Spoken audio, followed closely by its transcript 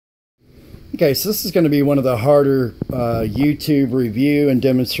Okay, so this is going to be one of the harder YouTube review and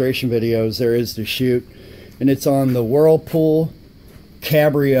demonstration videos there is to shoot, and it's on the Whirlpool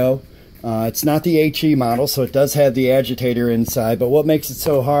Cabrio. It's not the HE model, so it does have the agitator inside, but what makes it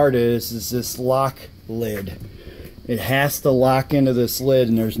so hard is this lock lid. It has to lock into this lid,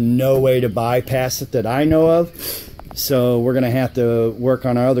 and there's no way to bypass it that I know of. So we're going to have to work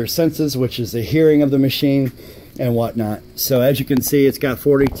on our other senses, which is the hearing of the machine and whatnot. So as you can see, it's got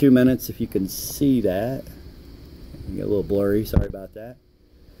 42 minutes, if you can see that. Get a little blurry, sorry about that.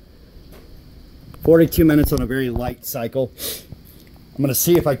 42 minutes on a very light cycle. I'm going to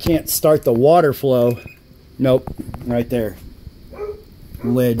see if I can't start the water flow. Nope, right there.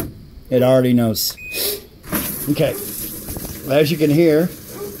 Lid, it already knows. Okay, as you can hear,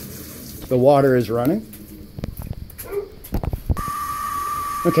 the water is running.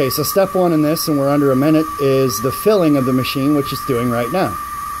 Okay, so step one in this, and we're under a minute, is the filling of the machine, which it's doing right now.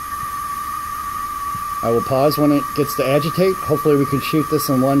 I will pause when it gets to agitate. Hopefully we can shoot this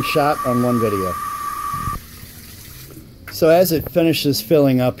in one shot on one video. So as it finishes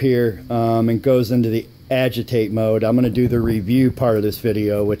filling up here and goes into the agitate mode, I'm going to do the review part of this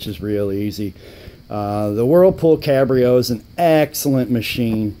video, which is real easy. The Whirlpool Cabrio is an excellent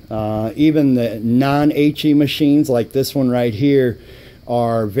machine. Even the non-HE machines like this one right here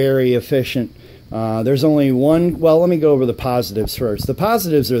are very efficient. There's only one, well, let me go over the positives first. The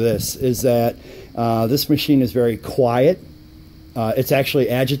positives are this, is that this machine is very quiet. It's actually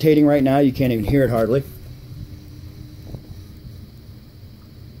agitating right now. You can't even hear it hardly.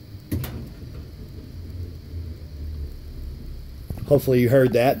 Hopefully you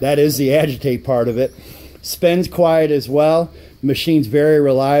heard that. That is the agitate part of it. Spins quiet as well. Machine's very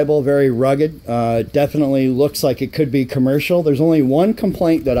reliable, very rugged. Definitely looks like it could be commercial. There's only one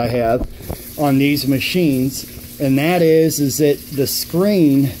complaint that I have on these machines, and that is that the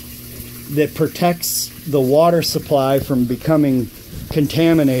screen that protects the water supply from becoming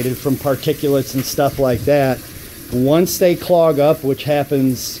contaminated from particulates and stuff like that, once they clog up, which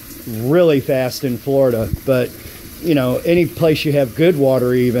happens really fast in Florida, but you know, any place you have good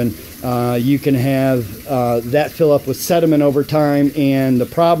water even, you can have that fill up with sediment over time, and the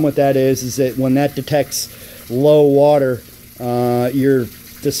problem with that is that when that detects low water, your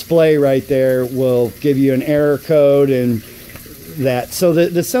display right there will give you an error code and that. So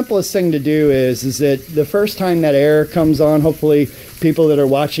the simplest thing to do is that the first time that error comes on, hopefully people that are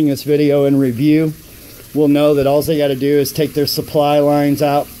watching this video in review will know that all they got to do is take their supply lines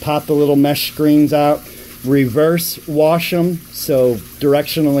out, pop the little mesh screens out, reverse wash them, so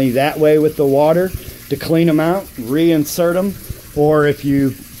directionally that way with the water to clean them out, reinsert them, or if you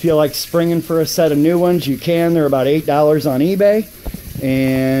feel like springing for a set of new ones, you can. They're about $8 on eBay.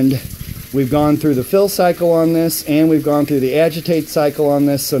 And we've gone through the fill cycle on this, and we've gone through the agitate cycle on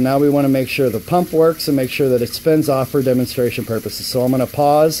this, so now we want to make sure the pump works and make sure that it spins off for demonstration purposes. So I'm going to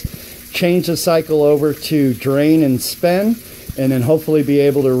pause, change the cycle over to drain and spin, and then hopefully be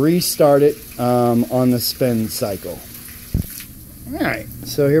able to restart it on the spin cycle. Alright,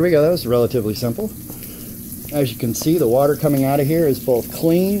 so here we go. That was relatively simple. As you can see, the water coming out of here is both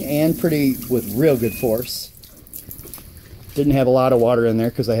clean and pretty with real good force. Didn't have a lot of water in there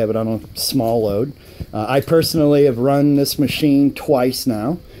because I have it on a small load. I personally have run this machine twice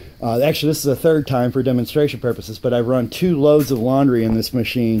now. Actually, this is the third time for demonstration purposes, but I've run 2 loads of laundry in this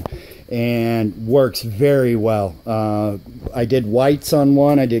machine and works very well. I did whites on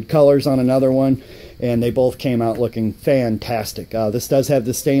one, I did colors on another one, and they both came out looking fantastic. This does have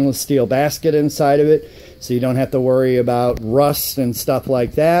the stainless steel basket inside of it, so you don't have to worry about rust and stuff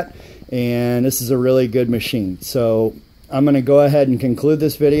like that, and this is a really good machine. So I'm going to go ahead and conclude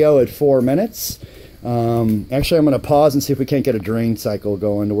this video at 4 minutes. Actually, I'm going to pause and see if we can't get a drain cycle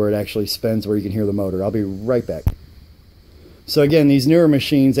going to where it actually spins, where you can hear the motor. I'll be right back. So again, these newer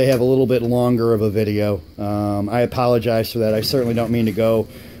machines, they have a little bit longer of a video. I apologize for that. I certainly don't mean to go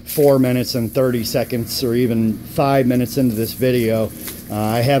 4 minutes and 30 seconds or even 5 minutes into this video.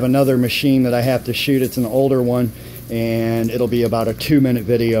 I have another machine that I have to shoot. It's an older one, and it'll be about a 2-minute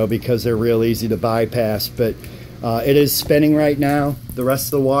video because they're real easy to bypass. But it is spinning right now. The rest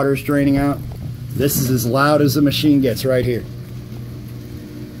of the water is draining out. This is as loud as the machine gets right here.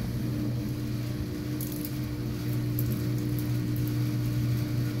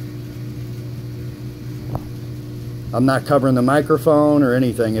 I'm not covering the microphone or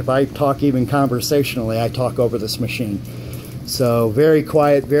anything. If I talk even conversationally, I talk over this machine. So very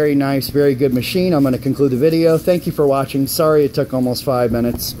quiet, very nice, very good machine. I'm going to conclude the video. Thank you for watching. Sorry it took almost 5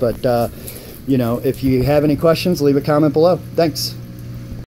 minutes, but you know, if you have any questions, leave a comment below. Thanks.